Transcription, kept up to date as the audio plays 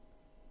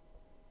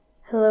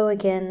Hello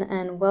again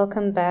and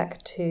welcome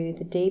back to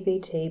the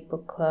DBT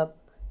Book Club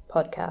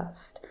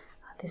podcast.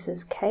 This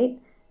is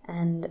Kate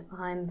and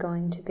I'm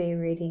going to be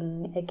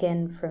reading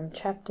again from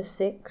chapter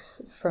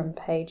 6 from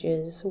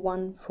pages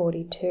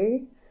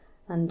 142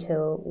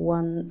 until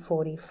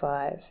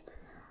 145.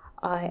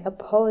 I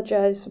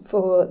apologize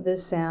for the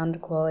sound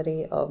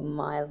quality of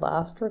my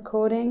last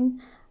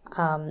recording.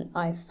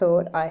 I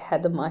thought I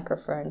had the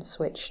microphone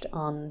switched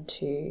on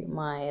to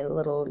my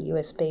little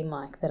USB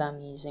mic that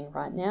I'm using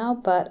right now,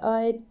 but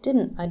I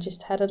didn't. I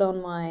just had it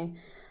on my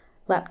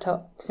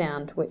laptop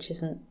sound, which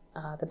isn't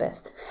the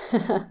best.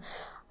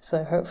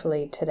 So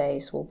hopefully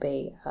today's will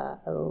be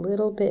a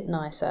little bit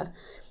nicer.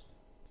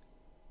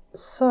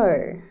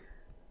 So,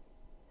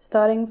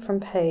 starting from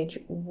page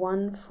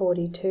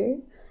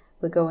 142,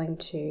 we're going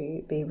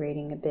to be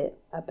reading a bit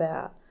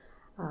about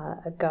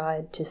a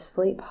guide to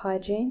sleep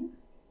hygiene,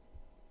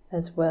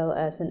 as well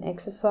as an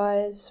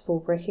exercise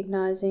for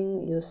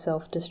recognizing your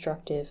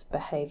self-destructive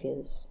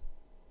behaviors.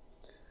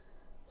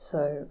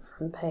 So,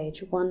 from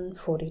page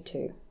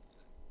 142,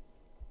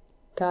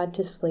 Guide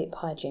to Sleep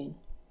Hygiene.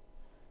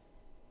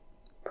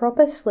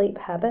 Proper sleep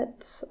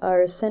habits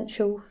are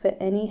essential for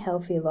any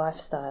healthy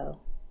lifestyle.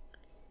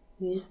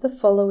 Use the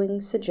following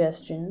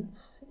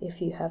suggestions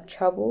if you have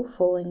trouble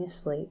falling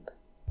asleep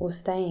or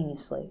staying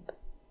asleep.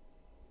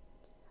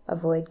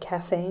 Avoid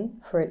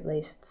caffeine for at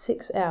least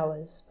 6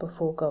 hours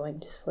before going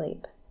to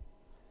sleep.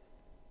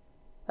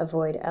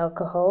 Avoid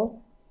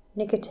alcohol,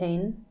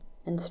 nicotine,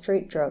 and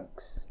street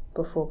drugs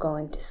before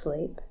going to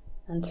sleep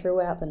and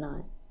throughout the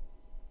night.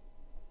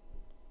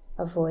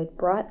 Avoid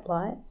bright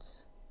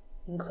lights,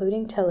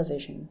 including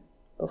television,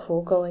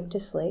 before going to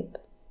sleep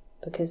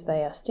because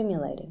they are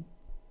stimulating.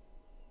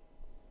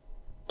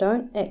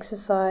 Don't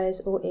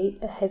exercise or eat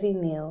a heavy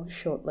meal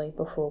shortly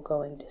before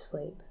going to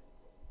sleep.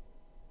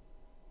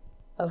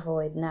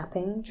 Avoid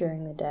napping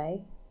during the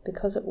day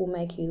because it will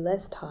make you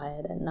less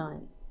tired at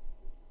night.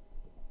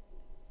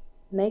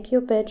 Make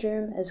your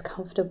bedroom as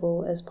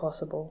comfortable as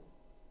possible.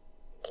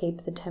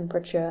 Keep the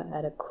temperature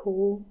at a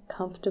cool,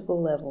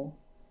 comfortable level.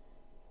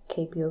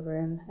 Keep your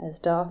room as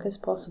dark as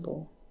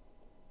possible.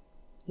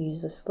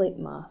 Use a sleep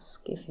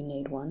mask if you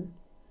need one.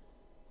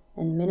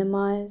 And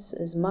minimize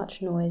as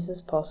much noise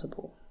as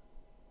possible.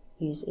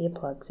 Use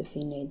earplugs if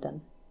you need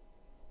them.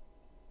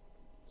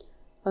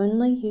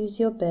 Only use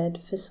your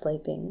bed for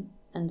sleeping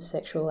and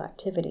sexual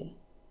activity,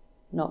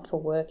 not for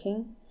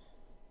working,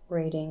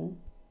 reading,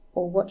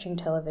 or watching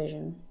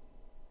television.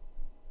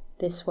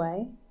 This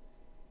way,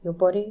 your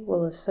body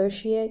will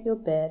associate your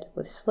bed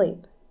with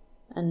sleep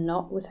and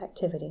not with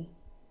activity.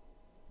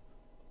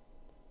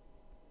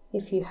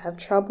 If you have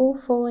trouble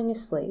falling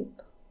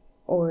asleep,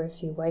 or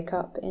if you wake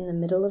up in the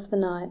middle of the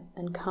night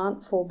and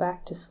can't fall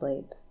back to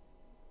sleep,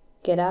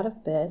 get out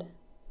of bed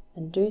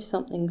and do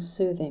something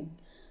soothing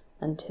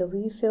until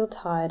you feel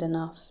tired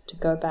enough to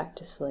go back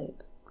to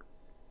sleep.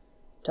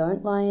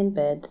 Don't lie in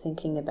bed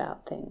thinking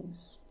about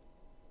things.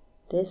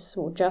 This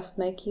will just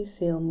make you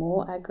feel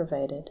more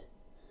aggravated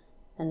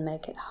and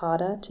make it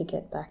harder to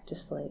get back to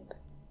sleep.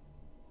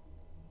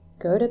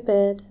 Go to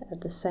bed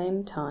at the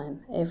same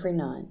time every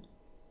night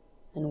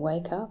and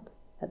wake up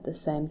at the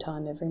same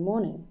time every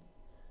morning.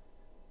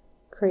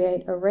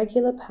 Create a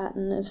regular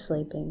pattern of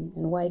sleeping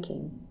and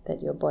waking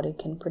that your body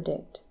can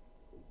predict.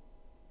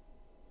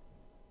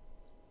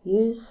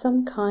 Use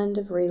some kind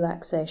of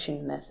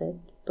relaxation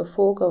method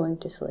before going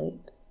to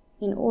sleep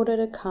in order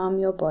to calm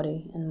your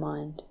body and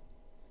mind.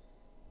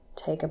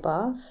 Take a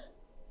bath,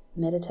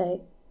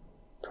 meditate,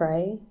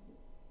 pray,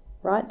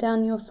 write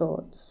down your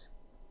thoughts,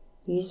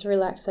 use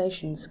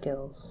relaxation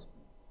skills,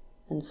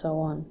 and so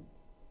on.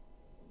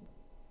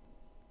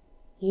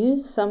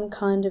 Use some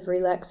kind of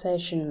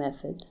relaxation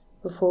method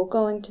before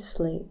going to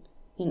sleep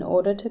in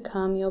order to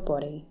calm your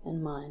body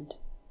and mind.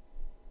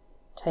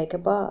 Take a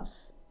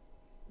bath,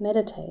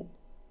 meditate,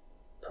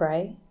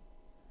 pray,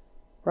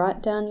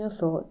 write down your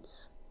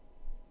thoughts,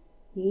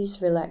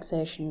 use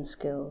relaxation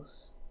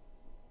skills,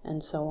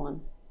 and so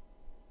on.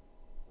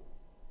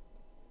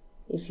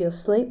 If your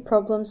sleep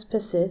problems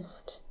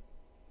persist,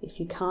 if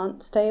you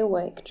can't stay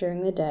awake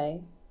during the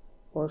day,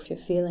 or if you're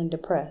feeling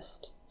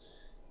depressed,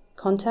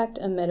 contact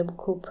a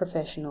medical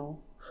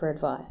professional for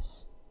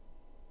advice.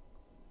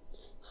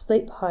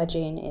 Sleep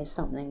hygiene is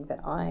something that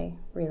I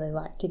really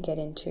like to get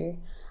into.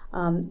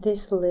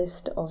 This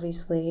list,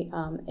 obviously,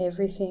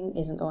 everything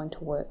isn't going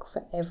to work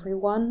for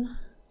everyone.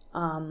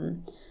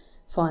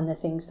 Find the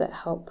things that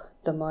help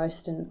the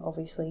most, and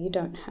obviously you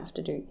don't have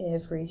to do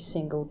every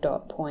single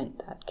dot point.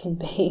 That can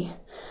be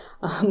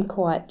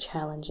quite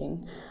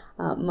challenging.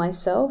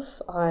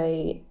 Myself,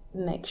 I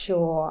make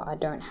sure I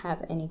don't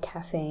have any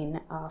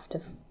caffeine after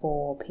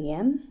 4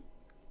 p.m.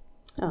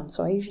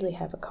 So I usually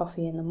have a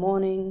coffee in the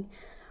morning,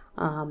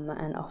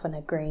 and often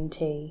a green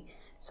tea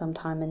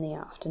sometime in the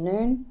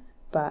afternoon.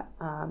 But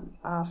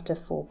after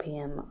 4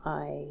 p.m.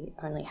 I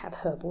only have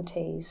herbal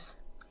teas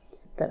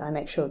that I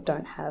make sure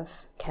don't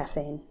have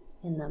caffeine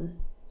in them.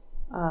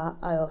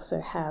 I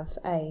also have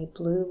a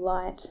blue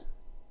light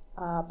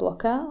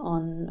blocker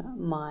on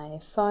my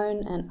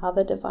phone and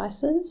other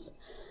devices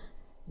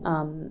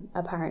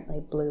Apparently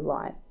blue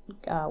light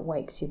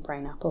wakes your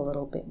brain up a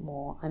little bit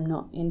more. I'm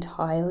not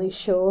entirely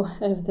sure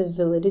of the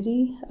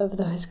validity of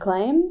those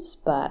claims,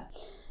 but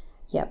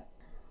yep.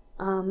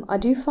 I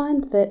do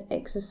find that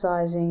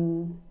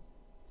exercising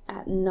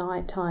at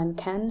night time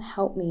can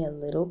help me a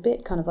little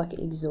bit, kind of like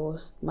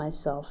exhaust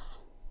myself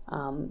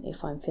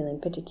if I'm feeling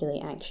particularly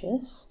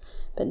anxious,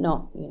 but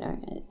not,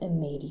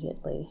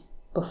 immediately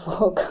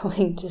before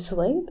going to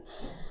sleep.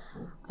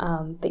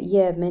 But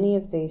yeah, many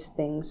of these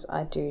things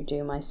I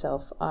do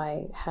myself.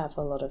 I have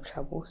a lot of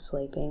trouble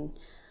sleeping,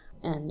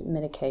 and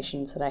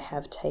medications that I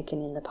have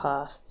taken in the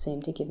past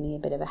seem to give me a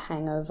bit of a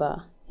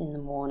hangover in the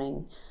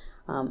morning,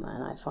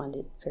 and I find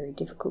it very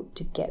difficult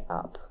to get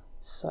up.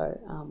 So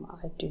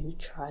I do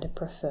try to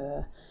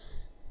prefer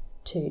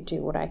to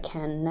do what I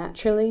can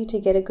naturally to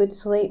get a good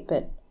sleep,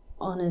 but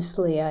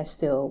honestly, I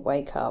still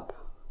wake up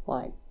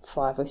like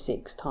 5 or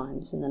 6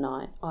 times in the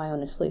night. I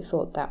honestly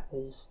thought that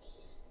was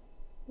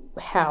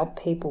how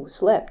people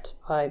slept.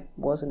 I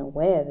wasn't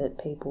aware that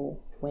people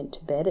went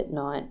to bed at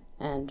night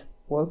and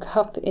woke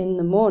up in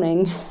the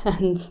morning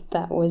and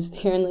that was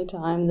the only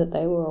time that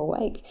they were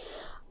awake.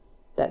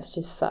 That's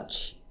just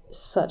such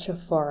a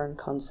foreign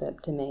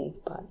concept to me,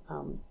 but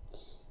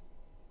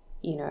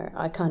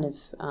I kind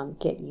of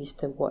get used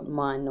to what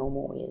my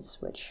normal is,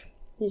 which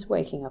is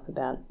waking up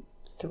about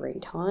 3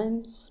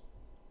 times.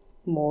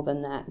 More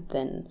than that,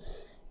 then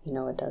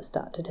it does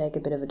start to take a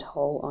bit of a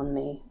toll on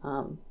me.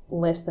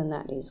 Less than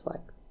that is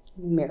like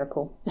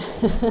miracle.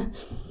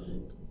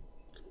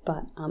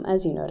 But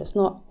as you notice,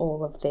 not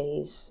all of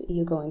these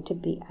you're going to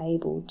be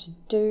able to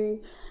do,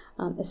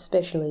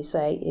 especially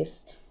say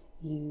if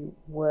you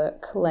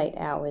work late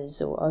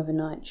hours or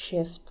overnight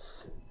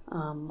shifts,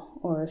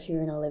 or if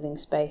you're in a living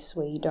space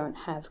where you don't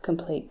have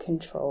complete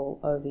control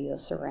over your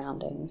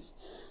surroundings.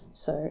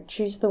 So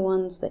choose the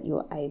ones that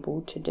you're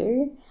able to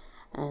do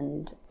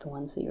and the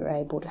ones that you're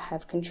able to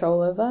have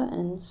control over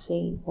and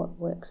see what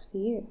works for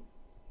you.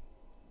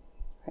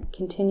 Right,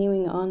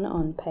 continuing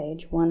on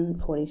page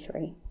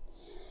 143.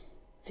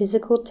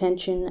 Physical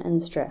tension and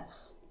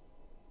stress.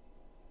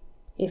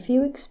 If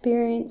you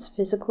experience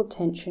physical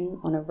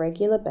tension on a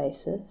regular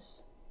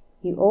basis,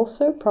 you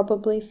also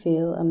probably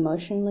feel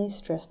emotionally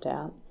stressed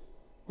out,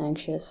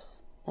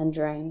 anxious, and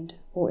drained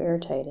or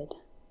irritated.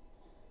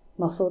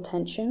 Muscle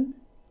tension,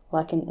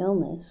 like an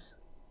illness,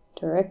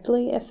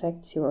 directly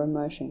affects your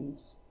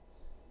emotions.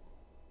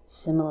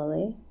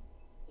 Similarly,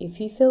 if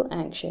you feel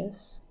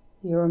anxious,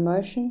 your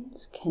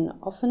emotions can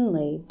often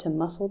lead to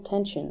muscle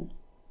tension,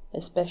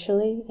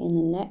 especially in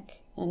the neck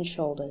and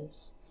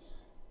shoulders,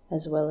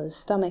 as well as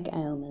stomach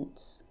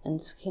ailments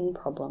and skin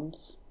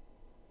problems.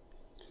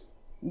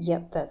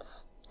 Yep,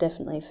 that's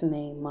definitely for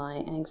me. My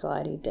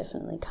anxiety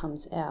definitely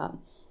comes out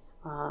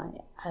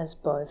as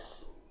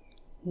both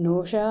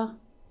nausea,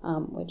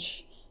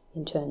 which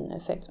in turn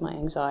affects my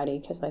anxiety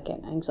because I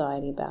get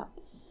anxiety about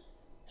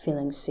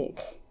feeling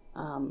sick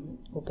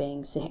or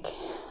being sick,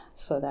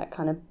 so that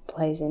kind of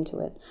plays into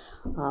it.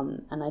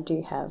 And I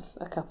do have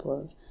a couple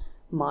of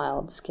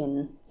mild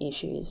skin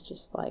issues,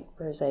 just like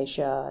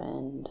rosacea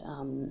and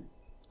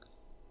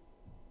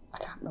I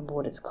can't remember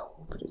what it's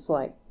called, but it's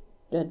like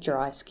a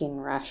dry skin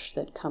rash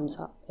that comes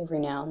up every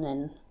now and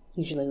then,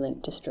 usually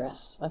linked to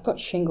stress. I've got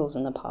shingles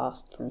in the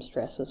past from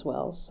stress as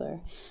well, so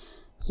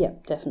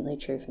yep, definitely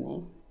true for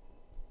me.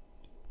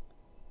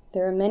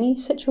 There are many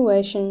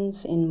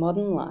situations in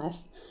modern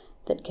life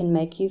that can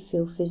make you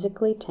feel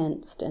physically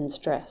tensed and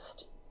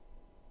stressed.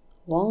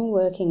 Long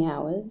working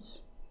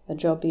hours, a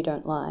job you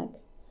don't like,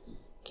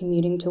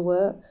 commuting to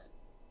work,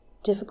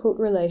 difficult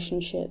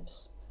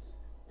relationships,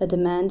 a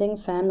demanding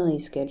family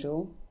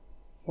schedule,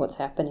 what's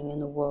happening in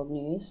the world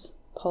news,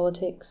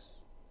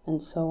 politics,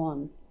 and so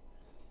on.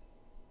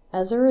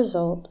 As a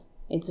result,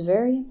 it's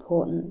very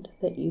important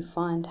that you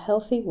find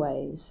healthy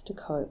ways to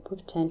cope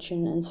with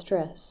tension and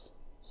stress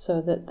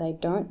so that they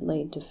don't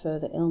lead to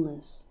further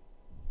illness.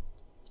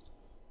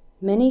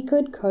 Many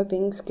good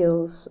coping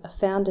skills are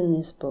found in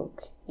this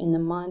book in the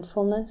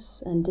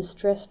mindfulness and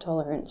distress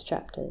tolerance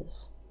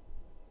chapters.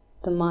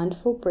 The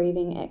mindful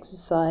breathing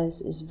exercise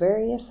is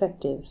very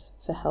effective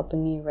for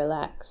helping you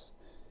relax,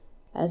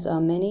 as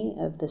are many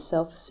of the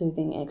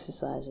self-soothing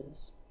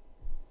exercises.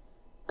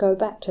 Go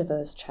back to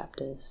those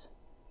chapters,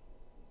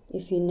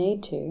 if you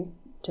need to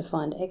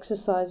find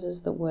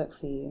exercises that work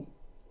for you.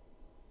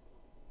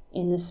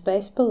 In the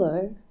space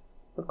below,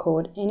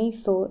 record any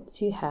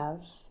thoughts you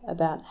have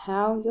about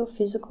how your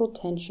physical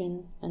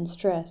tension and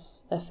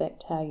stress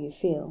affect how you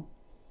feel,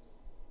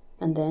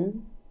 and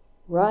then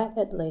write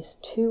at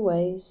least 2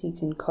 ways you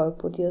can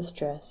cope with your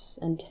stress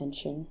and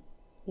tension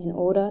in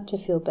order to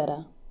feel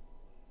better.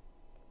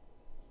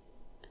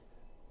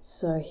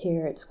 So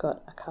here it's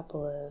got a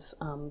couple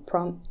of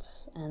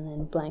prompts and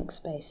then blank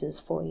spaces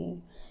for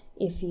you.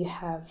 If you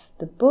have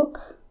the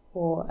book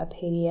or a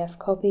PDF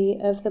copy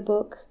of the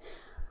book,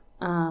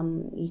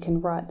 you can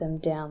write them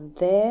down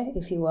there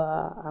if you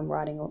are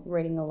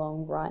reading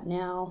along right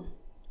now,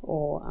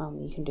 or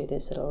you can do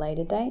this at a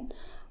later date.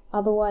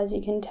 Otherwise,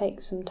 you can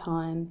take some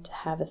time to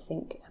have a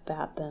think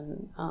about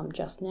them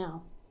just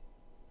now.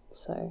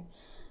 So,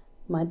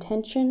 my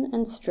tension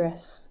and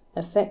stress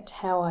affect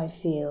how I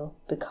feel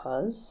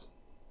because,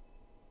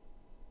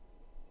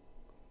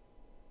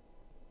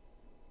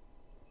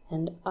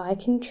 and I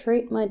can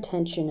treat my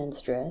tension and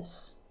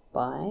stress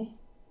by,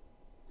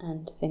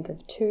 and think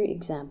of 2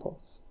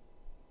 examples.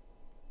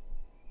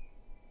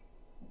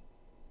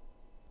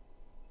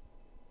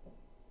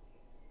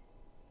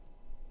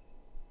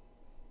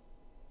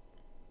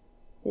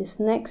 This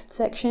next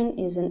section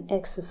is an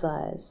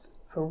exercise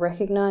for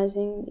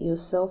recognizing your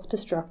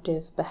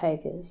self-destructive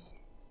behaviors.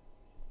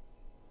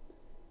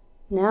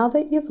 Now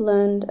that you've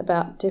learned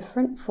about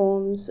different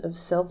forms of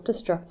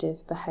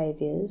self-destructive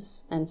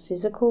behaviors and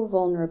physical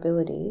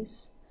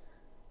vulnerabilities,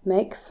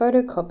 make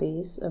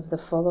photocopies of the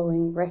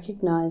following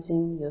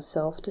Recognizing Your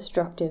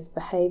Self-Destructive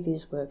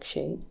Behaviors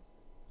worksheet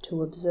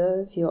to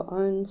observe your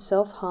own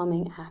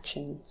self-harming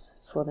actions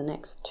for the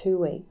next 2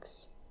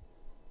 weeks.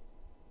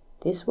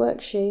 This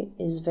worksheet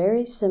is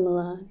very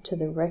similar to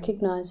the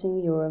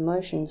Recognizing Your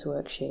Emotions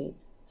worksheet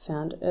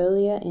found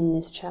earlier in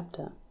this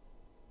chapter.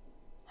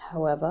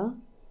 However,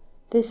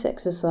 this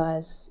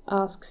exercise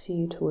asks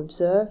you to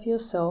observe your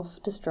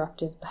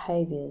self-destructive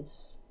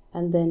behaviors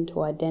and then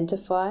to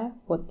identify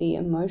what the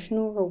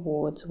emotional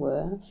rewards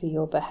were for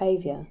your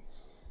behavior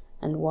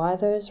and why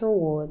those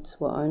rewards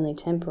were only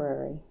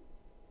temporary.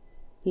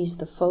 Use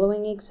the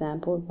following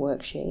example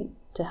worksheet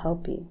to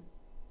help you.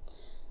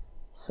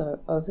 So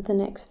over the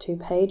next 2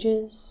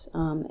 pages,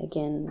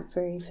 again,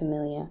 very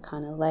familiar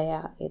kind of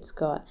layout. It's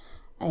got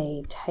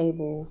a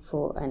table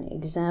for an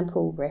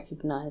example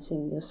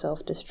Recognizing Your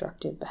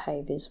Self-Destructive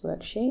Behaviors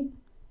worksheet,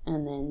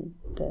 and then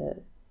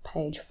the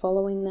page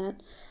following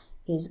that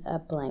is a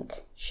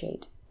blank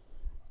sheet.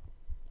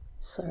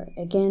 So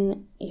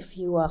again, if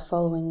you are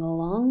following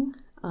along,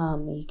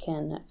 you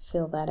can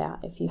fill that out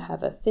if you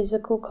have a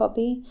physical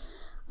copy.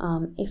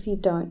 If you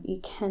don't, you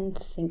can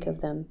think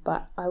of them,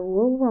 but I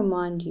will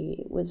remind you,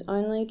 it was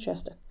only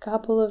just a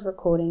couple of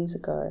recordings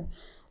ago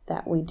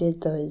that we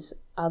did those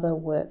other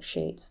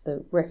worksheets,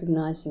 the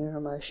Recognizing Your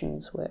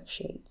Emotions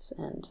worksheets,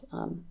 and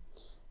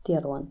the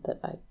other one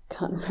that I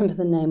can't remember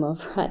the name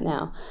of right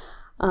now.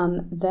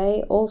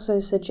 They also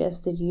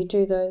suggested you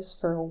do those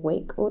for a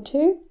week or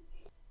 2,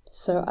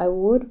 so I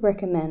would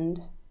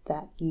recommend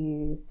that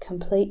you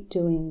complete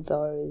doing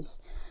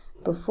those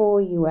before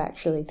you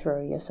actually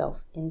throw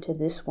yourself into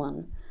this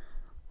one.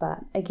 But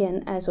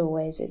again, as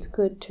always, it's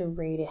good to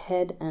read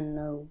ahead and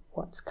know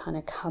what's kind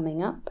of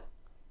coming up.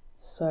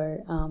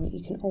 So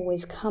you can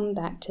always come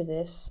back to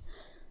this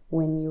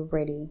when you're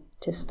ready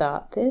to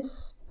start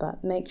this,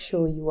 but make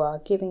sure you are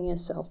giving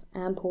yourself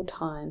ample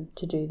time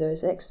to do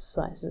those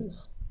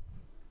exercises.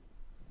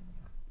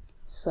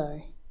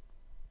 So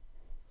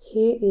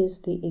here is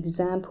the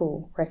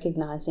example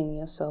Recognizing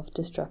Your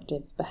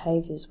Self-Destructive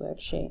Behaviors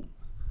worksheet.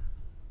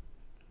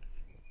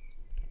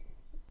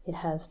 It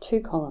has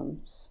 2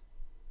 columns,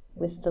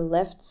 with the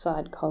left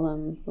side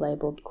column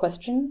labelled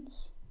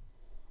questions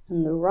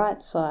and the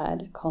right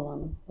side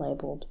column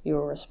labelled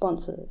your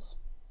responses.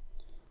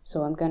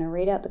 So I'm going to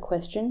read out the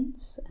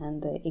questions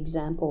and the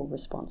example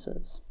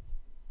responses.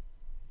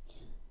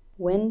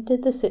 When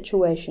did the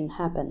situation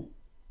happen?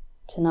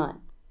 Tonight.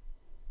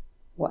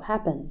 What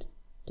happened?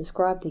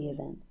 Describe the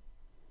event.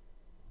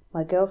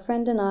 My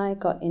girlfriend and I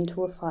got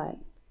into a fight.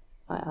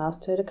 I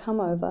asked her to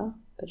come over,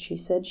 but she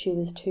said she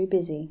was too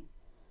busy.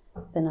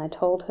 Then I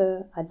told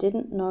her I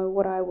didn't know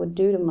what I would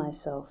do to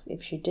myself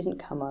if she didn't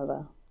come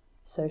over,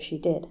 so she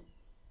did.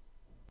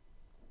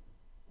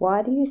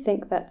 Why do you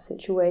think that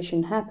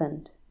situation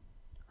happened?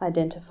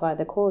 Identify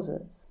the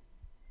causes.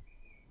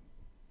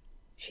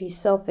 She's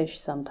selfish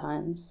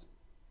sometimes,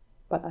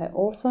 but I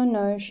also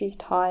know she's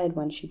tired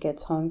when she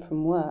gets home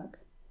from work.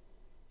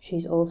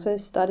 She's also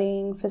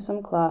studying for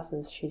some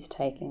classes she's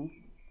taking.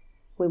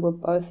 We were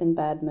both in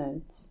bad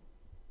moods.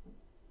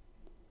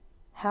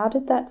 How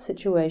did that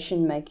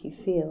situation make you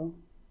feel,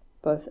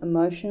 both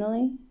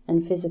emotionally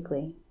and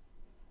physically?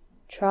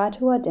 Try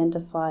to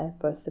identify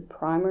both the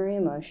primary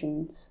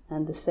emotions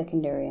and the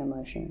secondary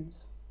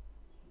emotions.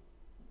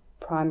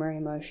 Primary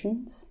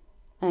emotions,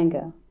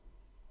 anger.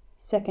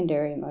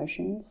 Secondary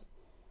emotions,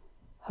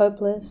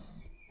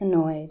 hopeless,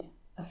 annoyed,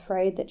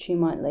 afraid that she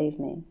might leave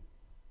me.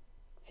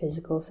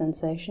 Physical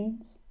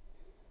sensations,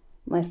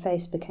 my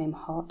face became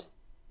hot,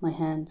 my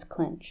hands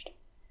clenched.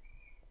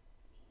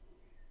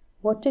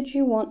 What did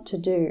you want to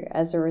do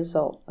as a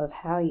result of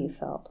how you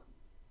felt?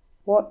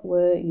 What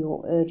were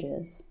your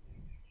urges?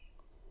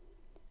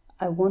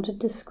 I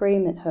wanted to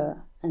scream at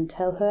her and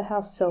tell her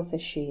how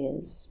selfish she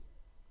is.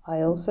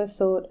 I also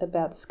thought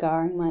about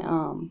scarring my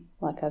arm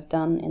like I've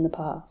done in the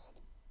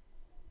past.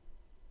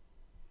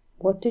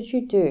 What did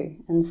you do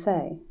and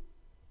say?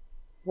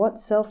 What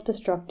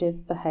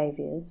self-destructive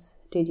behaviors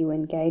did you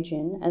engage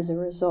in as a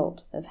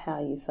result of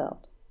how you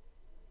felt?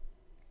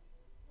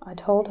 I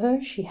told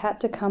her she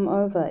had to come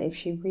over if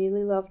she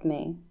really loved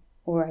me,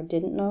 or I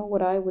didn't know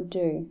what I would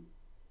do.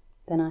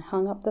 Then I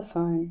hung up the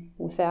phone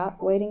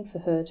without waiting for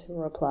her to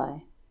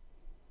reply.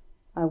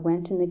 I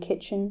went in the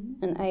kitchen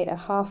and ate a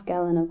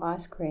half-gallon of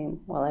ice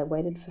cream while I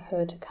waited for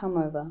her to come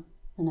over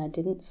and I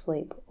didn't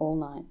sleep all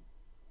night.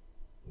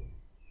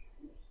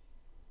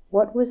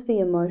 What was the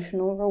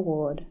emotional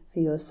reward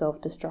for your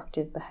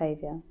self-destructive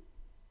behavior?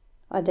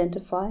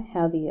 Identify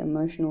how the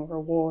emotional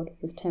reward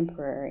was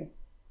temporary.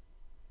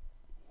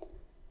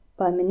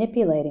 By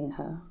manipulating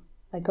her,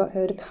 I got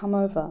her to come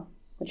over,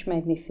 which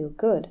made me feel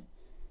good,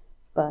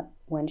 but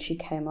when she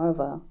came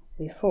over,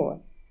 we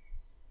fought.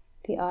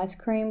 The ice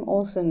cream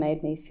also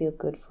made me feel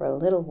good for a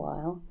little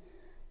while,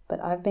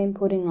 but I've been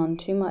putting on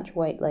too much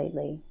weight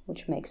lately,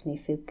 which makes me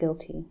feel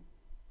guilty.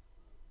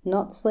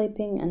 Not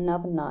sleeping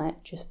another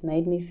night just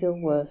made me feel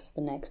worse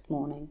the next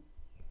morning.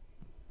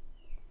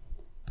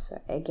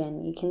 So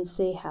again, you can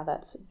see how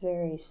that's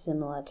very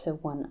similar to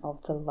one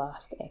of the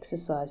last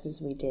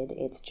exercises we did.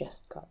 It's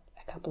just got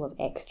a couple of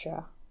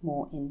extra,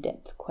 more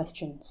in-depth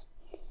questions.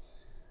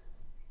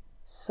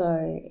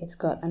 So it's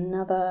got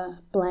another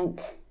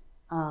blank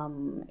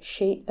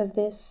sheet of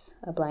this,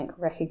 a blank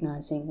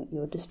recognizing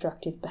your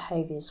destructive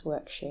behaviors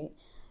worksheet.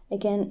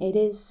 Again, it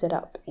is set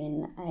up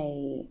in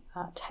a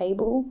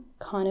table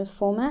kind of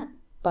format,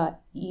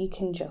 but you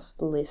can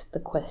just list the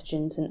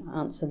questions and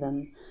answer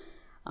them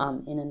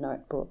in a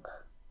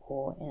notebook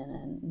or in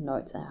a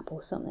notes app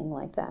or something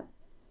like that.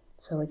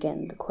 So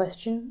again, the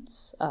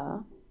questions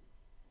are: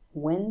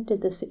 when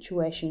did the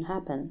situation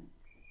happen?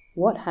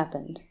 What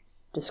happened?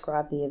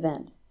 Describe the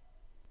event.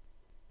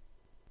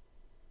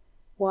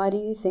 Why do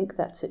you think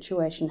that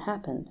situation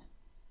happened?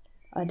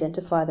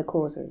 Identify the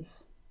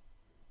causes.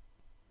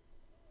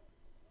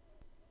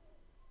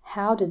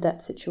 How did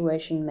that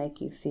situation make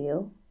you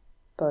feel,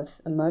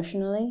 both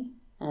emotionally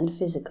and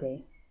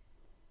physically?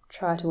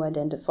 Try to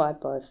identify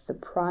both the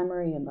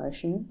primary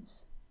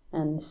emotions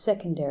and the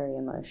secondary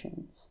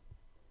emotions.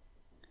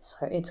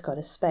 So it's got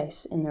a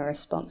space in the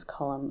response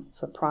column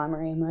for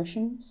primary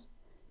emotions,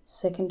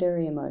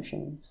 secondary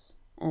emotions,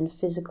 and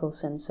physical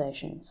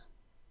sensations.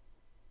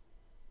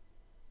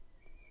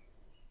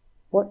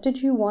 What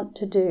did you want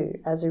to do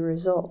as a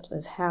result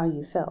of how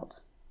you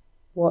felt?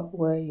 What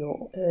were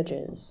your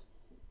urges?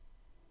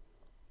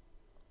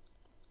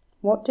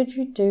 What did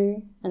you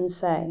do and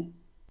say?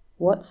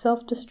 What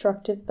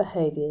self-destructive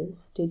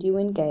behaviors did you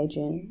engage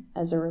in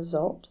as a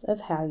result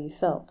of how you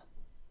felt?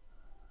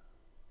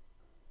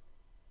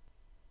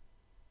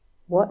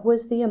 What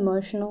was the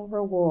emotional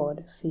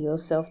reward for your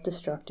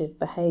self-destructive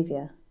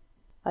behavior?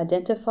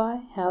 Identify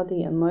how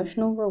the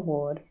emotional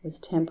reward was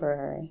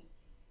temporary.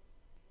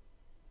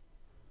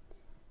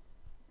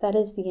 That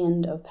is the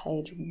end of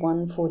page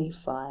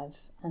 145,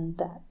 and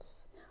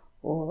that's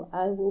all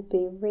I will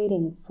be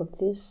reading for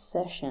this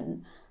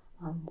session.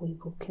 We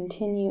will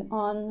continue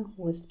on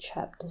with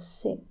chapter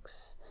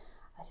 6.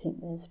 I think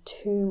there's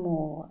 2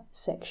 more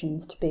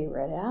sections to be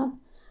read out,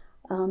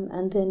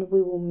 and then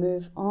we will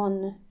move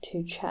on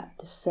to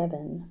chapter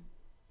 7,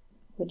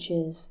 which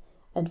is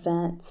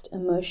advanced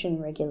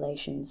emotion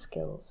regulation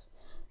skills.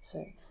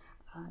 So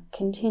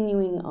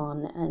continuing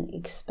on and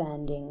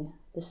expanding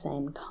the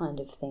same kind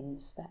of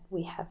things that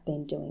we have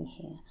been doing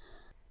here.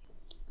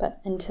 But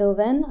until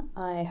then,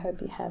 I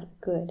hope you have a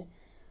good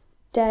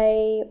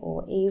day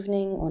or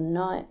evening or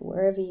night,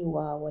 wherever you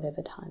are,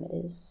 whatever time it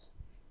is.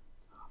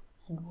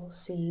 And we'll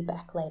see you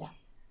back later.